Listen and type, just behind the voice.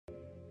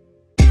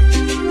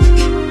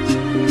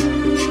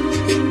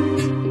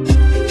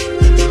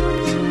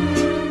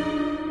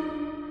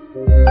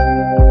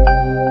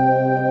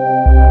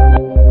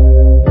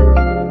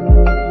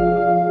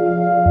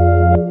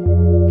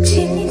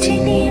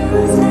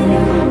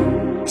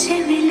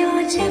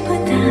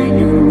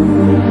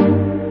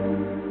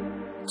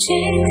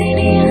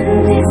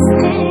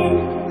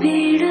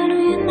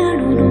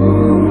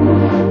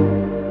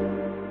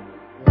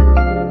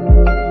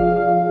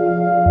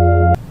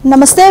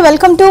నమస్తే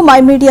welcome to my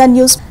media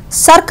news.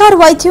 సర్కార్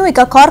వైద్యం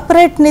ఇక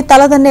కార్పొరేట్ ని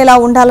తలదన్నేలా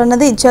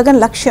ఉండాలన్నది జగన్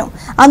లక్ష్యం.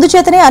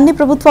 అందుచేతనే అన్ని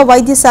ప్రభుత్వ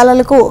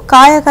వైద్యశాలలకు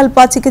కాయకల్ప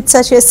చికిత్స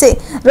చేసే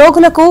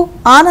రోగులకు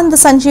ఆనంద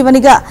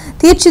సంజీవనిగా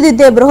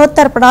తీర్చిదిద్దే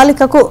బృహత్తర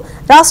ప్రణాళికకు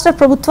రాష్ట్ర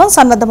ప్రభుత్వం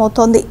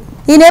సన్నద్ధమవుతోంది.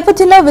 ఈ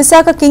నేపథ్యంలో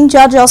విశాఖ కింగ్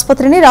జార్జ్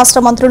ఆసుపత్రిని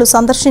రాష్ట్ర మంత్రులు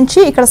సందర్శించి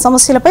ఇక్కడ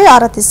సమస్యలపై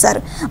ఆరా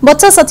తీశారు.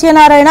 బొత్స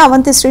సత్యనారాయణ,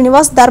 అవంతి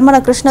శ్రీనివాస్, ధర్మన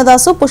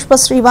కృష్ణదాసు,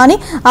 పుష్ప శ్రీవాణి,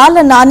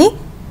 ఆళ్ల నాని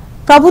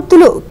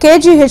ప్రభుత్తులు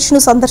కేజీహెచ్ ను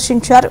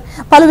సందర్శించారు.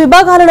 పలు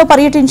విభాగాలలో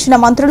పర్యటించిన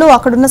మంత్రులు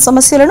అక్కడున్న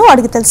సమస్యలను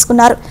అడిగి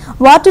తెలుసుకున్నారు.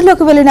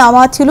 వార్డుల్లోకి వెళ్లిన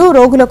అమాత్యులు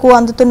రోగులకు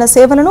అందుతున్న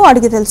సేవలను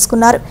అడిగి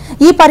తెలుసుకున్నారు.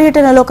 ఈ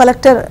పర్యటనలో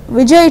కలెక్టర్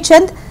విజయ్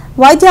చంద్,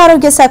 వైద్య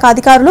ఆరోగ్య శాఖ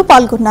అధికారులు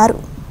పాల్గొన్నారు.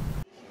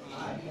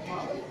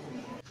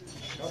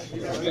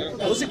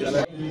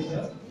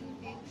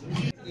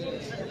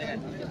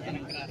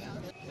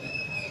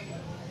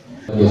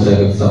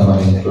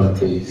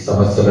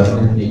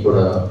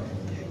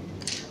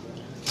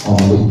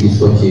 ముందుకు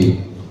తీసుకొచ్చి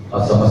ఆ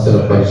సమస్యల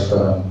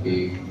పరిష్కారానికి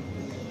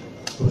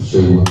కృషి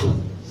చేయవచ్చు.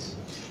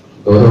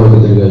 గౌరవ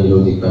అతిథిగా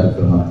ఈరోజు ఈ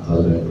కార్యక్రమానికి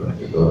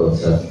హాజరైనటువంటి గౌరవ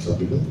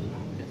శాసనసభ్యులు,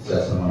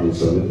 శాసనమండలి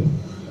సభ్యులు,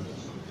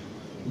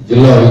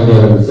 జిల్లా వైద్య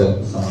ఆరోగ్య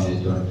శాఖకు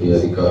సంబంధించినటువంటి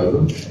అధికారులు,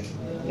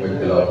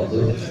 మెడికల్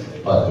ఆఫీసర్,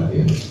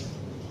 పాత్రికేయులు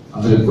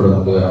అందరికీ కూడా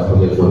ముందుగా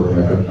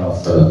హృదయపూర్వకమైనటువంటి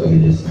నమస్కారాలు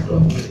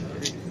తెలియజేసుకుంటాము.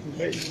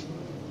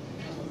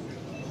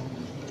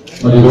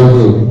 మరి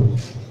ఈరోజు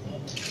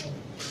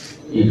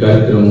ఈ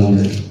కార్యక్రమం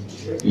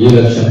ఏ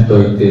లక్ష్యంతో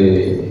అయితే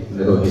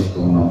నిర్వహిస్తూ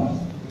ఉన్నాము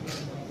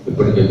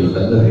ఇప్పటికే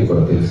వీళ్ళందరికీ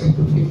కూడా తెలిసి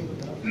ఉంటుంది.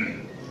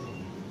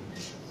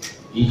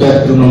 ఈ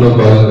కార్యక్రమంలో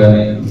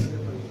భాగంగానే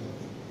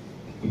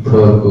ఇప్పటి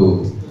వరకు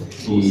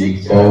ఈ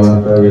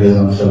 20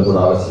 నిమిషాలు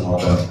కూడా ఆలస్యం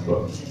అవడానికి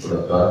కూడా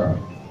కారణం,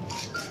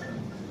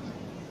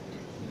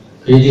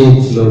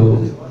 కేజీహెచ్ లో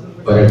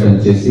పర్యటన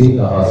చేసి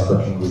ఆ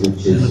హాస్పిటల్ విజిట్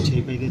చేసి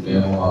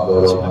మేము ఆ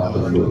గౌరవ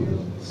మంత్రులు,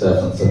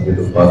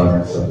 శాసనసభ్యులు,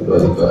 పార్లమెంట్ సభ్యులు,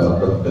 అధికారులు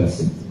అందరూ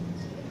కలిసి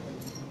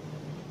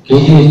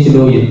కేజీహెచ్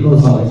లో ఎన్నో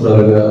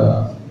సంవత్సరాలుగా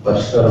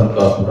పరిష్కారం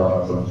కాకుండా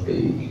ఉన్నటువంటి,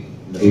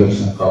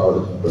 నిర్లక్ష్యం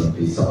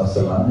కాబడుతున్నటువంటి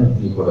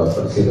సమస్యలన్నింటినీ కూడా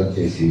పరిశీలన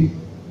చేసి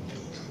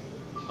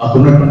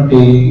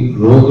అక్కడున్నటువంటి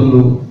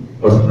రోగులు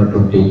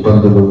పడుతున్నటువంటి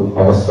ఇబ్బందులు,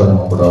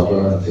 అవసరాలను కూడా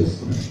అవగాహన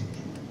చేసుకుని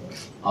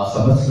ఆ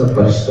సమస్యల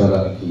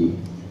పరిష్కారానికి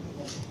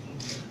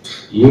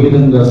ఏ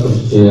విధంగా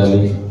కృషి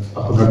చేయాలి,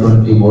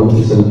 అక్కడున్నటువంటి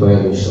మౌలిక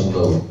సదుపాయాల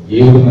విషయంలో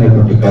ఏ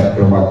విధమైనటువంటి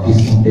కార్యక్రమాలు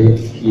తీసుకుంటే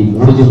ఈ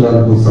 3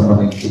 జిల్లాలకు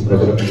సంబంధించి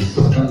ప్రజలకు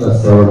విస్తృతంగా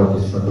సేవలు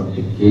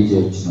అందిస్తున్నటువంటి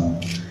కేజీహెచ్ ను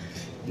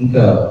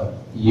ఇంకా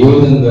ఏ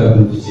విధంగా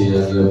అభివృద్ధి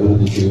చేయాలి,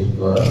 అభివృద్ధి చేయడం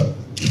ద్వారా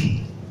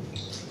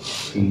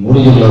ఈ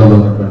 3 జిల్లాల్లో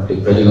ఉన్నటువంటి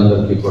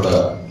ప్రజలందరికీ కూడా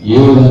ఏ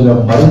విధంగా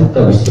మరింత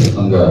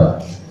విస్తృతంగా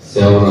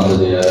సేవలు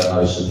అందజేయాలన్న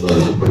విషయంలో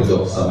ఇప్పటికే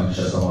ఒక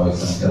సమీక్ష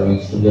సమావేశాన్ని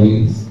నిర్వహించడం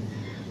జరిగింది.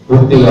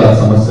 పూర్తిగా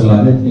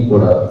సమస్యలన్నింటినీ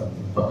కూడా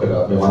అక్కడ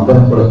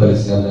మేమందరం కూడా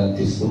కలిసి నిర్ణయం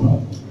తీసుకున్నాం.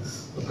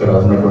 అక్కడ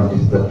ఉన్నటువంటి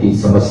ప్రతి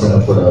సమస్యను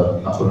కూడా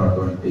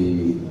అక్కడున్నటువంటి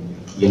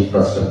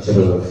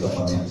ఇన్ఫ్రాస్ట్రక్చర్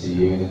సంబంధించి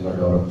ఏ విధంగా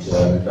డెవలప్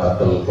చేయాలి,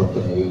 డాక్టర్ల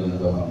కొరతను ఏ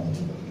విధంగా మనం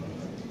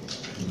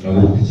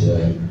అభివృద్ధి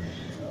చేయాలి,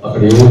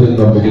 అక్కడ ఏ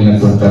విధంగా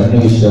మిగిలినటువంటి అన్ని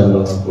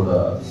విషయాల్లోనూ కూడా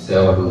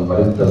సేవలు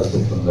మరింత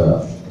విస్తృతంగా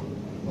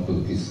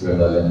ముందుకు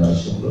తీసుకువెళ్ళాలి అన్న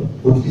విషయంలో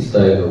పూర్తి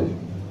స్థాయిలో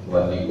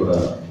వారిని కూడా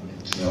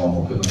మేము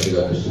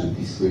ముఖ్యమంత్రిగా దృష్టికి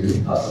తీసుకువెళ్ళి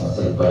ఆ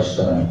సమస్యల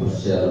పరిష్కారాన్ని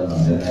కృషి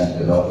చేయాలన్న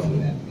నిర్ణయానికి రావడం.